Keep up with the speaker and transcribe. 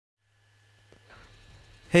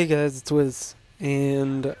Hey guys, it's Wiz,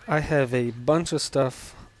 and I have a bunch of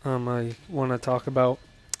stuff I want to talk about.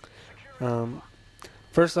 Um,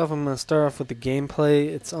 First off, I'm going to start off with the gameplay.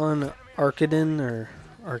 It's on Arcaden or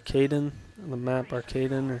Arcaden, the map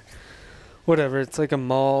Arcaden or whatever. It's like a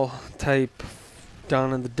mall type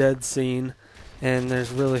Dawn of the Dead scene, and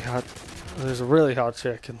there's a really hot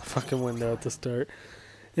chick in the fucking window at the start.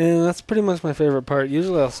 And that's pretty much my favorite part.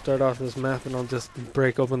 Usually I'll start off this map and I'll just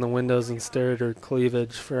break open the windows and stare at her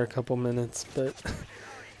cleavage for a couple minutes. But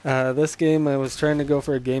this game I was trying to go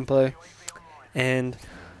for a gameplay. And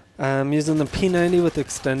I'm using the P90 with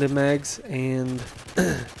extended mags. And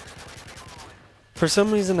for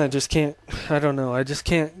some reason I just can't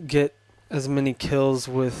get as many kills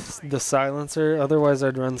with the silencer. Otherwise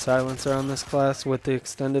I'd run silencer on this class with the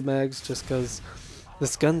extended mags just because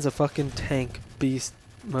this gun's a fucking tank beast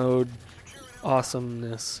mode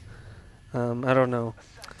awesomeness. I don't know.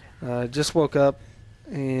 I just woke up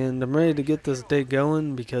and I'm ready to get this day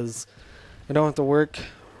going because I don't have to work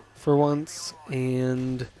for once,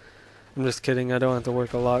 and I'm just kidding. I don't have to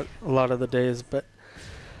work a lot of the days, but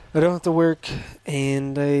I don't have to work,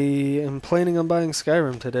 and I am planning on buying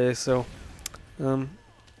Skyrim today. So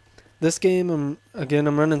this game, I'm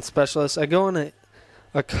running specialist. I go on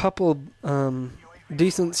a couple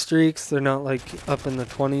decent streaks. They're not like up in the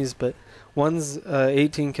 20s, but one's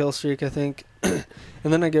 18 kill streak, I think. And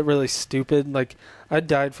then I get really stupid. Like, I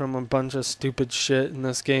died from a bunch of stupid shit in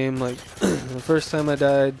this game. Like, the first time I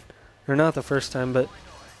died, or not the first time, but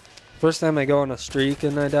first time I go on a streak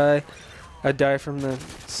and I die from the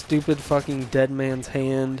stupid fucking dead man's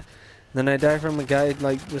hand. Then I die from a guy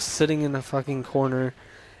like just sitting in a fucking corner,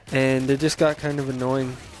 and it just got kind of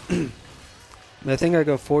annoying. I think I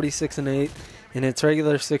go 46-8. And it's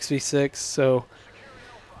regular 6v6, so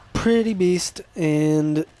pretty beast.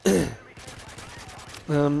 And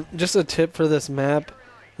just a tip for this map,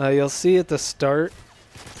 you'll see at the start,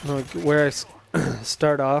 like where I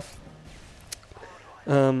start off,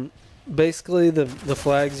 basically the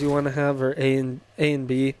flags you want to have are A and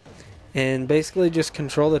B, and basically just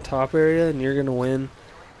control the top area and you're going to win.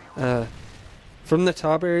 From the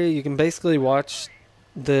top area you can basically watch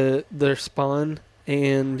their spawn,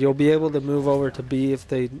 and you'll be able to move over to B if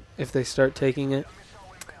they start taking it.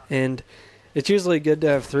 And it's usually good to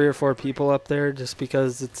have 3 or 4 people up there just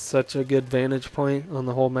because it's such a good vantage point on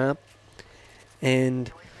the whole map.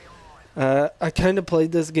 And I kind of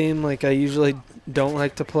played this game like I usually don't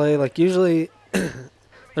like to play. Like, usually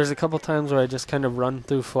there's a couple times where I just kind of run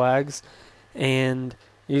through flags, and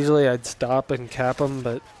usually I'd stop and cap them,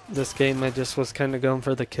 but this game I just was kind of going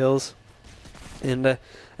for the kills. And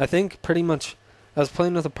I think pretty much I was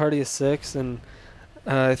playing with a party of 6, and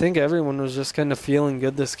I think everyone was just kind of feeling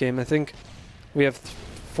good this game. I think we have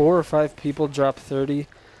 4 or 5 people drop 30,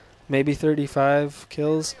 maybe 35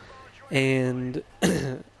 kills, and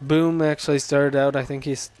Boom actually started out, I think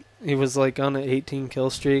he was like on an 18 kill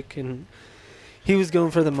streak, and he was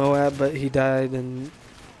going for the MOAB, but he died, and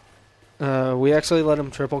we actually let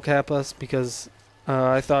him triple cap us because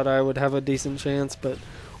I thought I would have a decent chance, but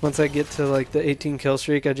once I get to like the 18 kill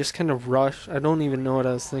streak, I just kind of rush. I don't even know what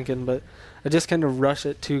I was thinking, but I just kind of rush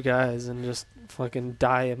at 2 guys and just fucking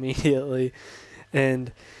die immediately.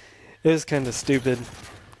 And it was kind of stupid.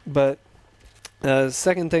 But the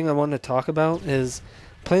second thing I want to talk about is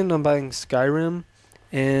planning on buying Skyrim.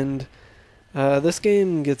 And this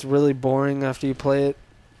game gets really boring after you play it,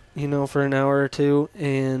 for an hour or two.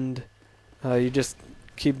 And you just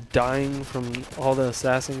keep dying from all the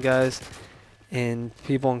assassin guys and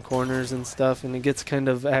people in corners and stuff, and it gets kind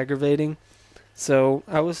of aggravating. So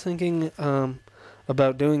I was thinking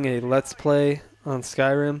about doing a Let's Play on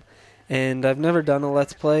Skyrim, and I've never done a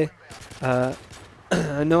Let's Play. I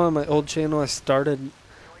know on my old channel I started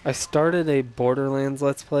a Borderlands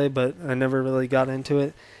Let's Play, but I never really got into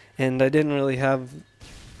it, and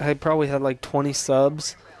I probably had like 20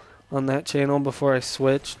 subs on that channel before I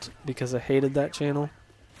switched because I hated that channel,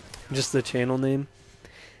 just the channel name.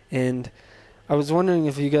 And I was wondering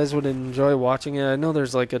if you guys would enjoy watching it. I know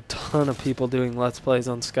there's like a ton of people doing Let's Plays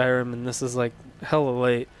on Skyrim, and this is like hella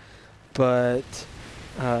late. But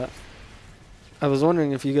I was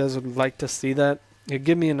wondering if you guys would like to see that. It'd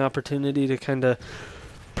give me an opportunity to kind of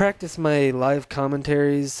practice my live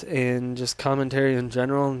commentaries and just commentary in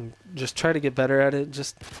general, and just try to get better at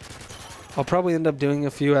it. I'll probably end up doing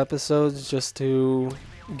a few episodes just to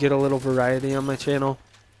get a little variety on my channel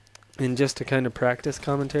and just to kind of practice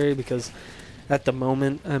commentary, because at the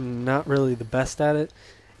moment I'm not really the best at it,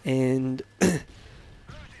 and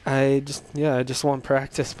I just want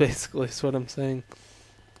practice, basically is what I'm saying.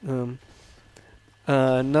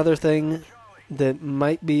 Another thing that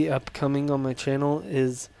might be upcoming on my channel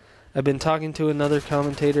is I've been talking to another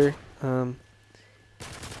commentator.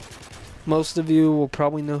 Most of you will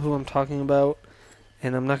probably know who I'm talking about,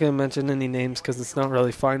 and I'm not going to mention any names because it's not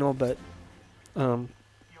really final, but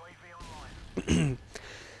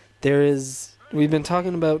we've been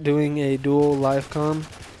talking about doing a dual live comm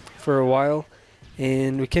for a while,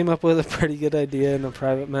 and we came up with a pretty good idea in a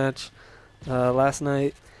private match last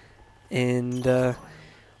night, and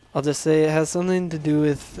I'll just say it has something to do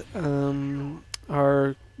with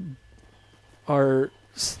our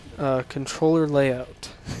controller layout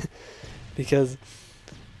because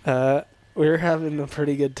we were having a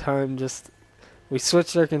pretty good time. We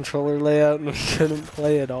switched our controller layout and we couldn't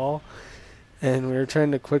play at all, and we were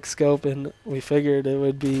trying to quick scope, and we figured it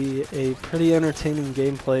would be a pretty entertaining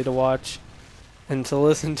gameplay to watch and to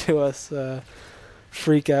listen to us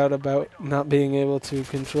freak out about not being able to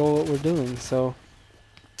control what we're doing. So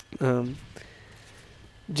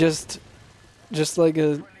just like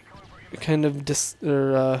a kind of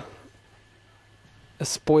a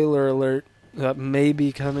spoiler alert that may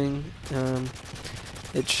be coming.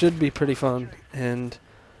 It should be pretty fun, and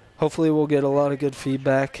hopefully we'll get a lot of good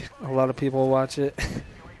feedback. A lot of people watch it,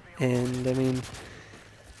 and I mean,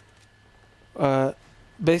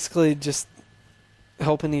 basically just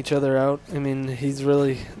helping each other out. I mean,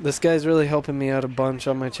 this guy's really helping me out a bunch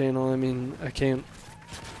on my channel. I mean, I can't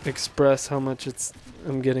express how much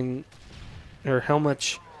I'm getting, or how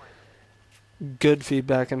much good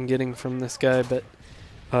feedback I'm getting from this guy, but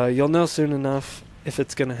you'll know soon enough if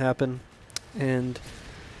it's gonna happen. And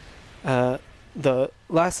the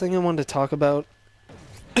last thing I wanted to talk about,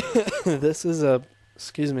 this is a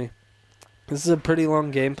pretty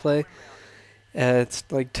long gameplay. It's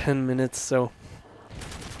like 10 minutes, so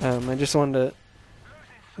I just wanted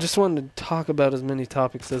to talk about as many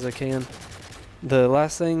topics as I can. The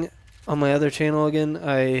last thing on my other channel, again,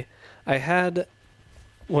 I had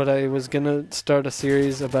what I was gonna start a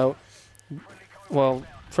series about. Well,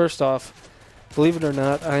 first off, believe it or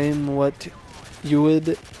not, I am what you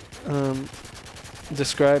would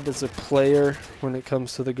describe as a player when it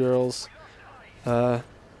comes to the girls. May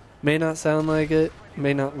not sound like it,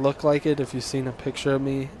 may not look like it if you've seen a picture of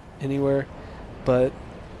me anywhere, but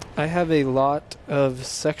I have a lot of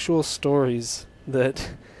sexual stories that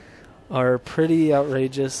are pretty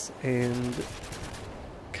outrageous and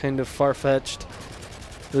kind of far-fetched,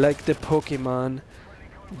 like the Pokemon,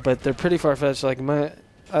 but they're pretty far-fetched. Like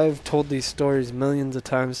I've told these stories millions of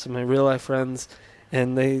times to my real-life friends,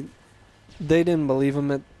 and they didn't believe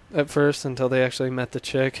them at first until they actually met the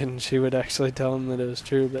chick, and she would actually tell them that it was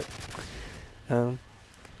true. But I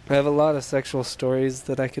have a lot of sexual stories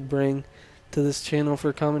that I could bring to this channel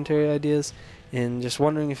for commentary ideas, and just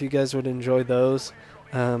wondering if you guys would enjoy those.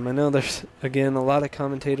 I know there's, again, a lot of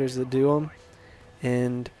commentators that do them,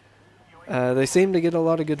 and they seem to get a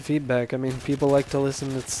lot of good feedback. I mean, people like to listen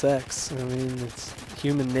to sex. I mean, it's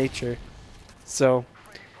human nature. So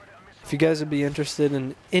if you guys would be interested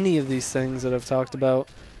in any of these things that I've talked about,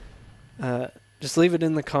 just leave it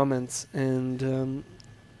in the comments, and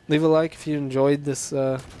leave a like if you enjoyed this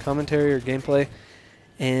commentary or gameplay,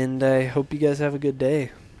 and I hope you guys have a good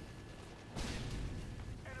day.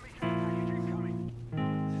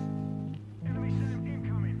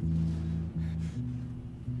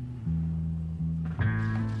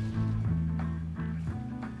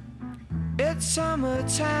 It's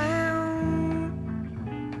summertime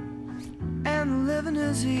and living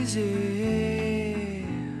is easy.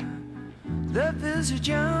 The bills are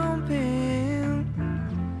jumping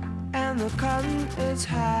and the cotton is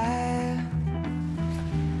high.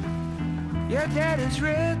 Your dad is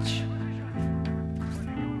rich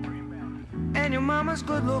and your mama's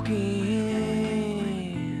good looking.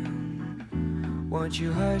 Won't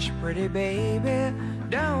you hush, pretty baby,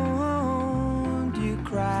 don't you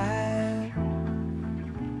cry.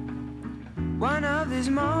 One of these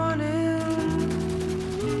mornings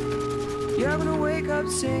you're gonna wake up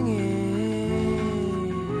singing.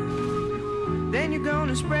 Then you're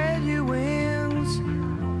gonna spread your wings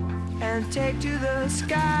and take to the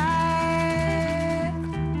sky.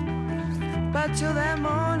 But till that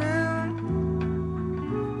morning,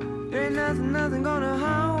 there ain't nothing gonna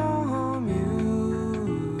harm you.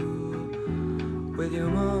 With your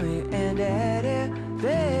mommy and daddy,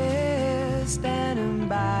 they're standing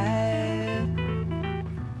by.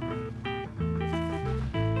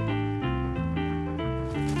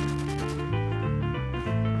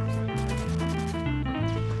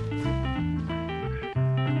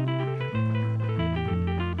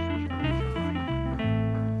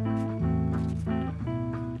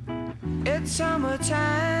 It's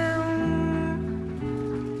summertime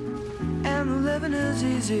and the living is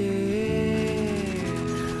easy.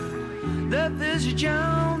 The fish are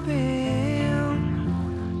jumping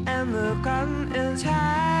and the cotton is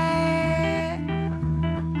high.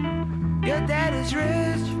 Your daddy's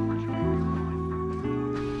rich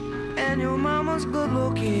and your mama's good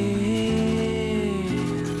looking.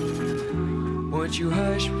 Won't you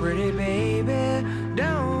hush, pretty baby,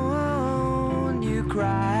 don't you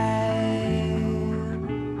cry.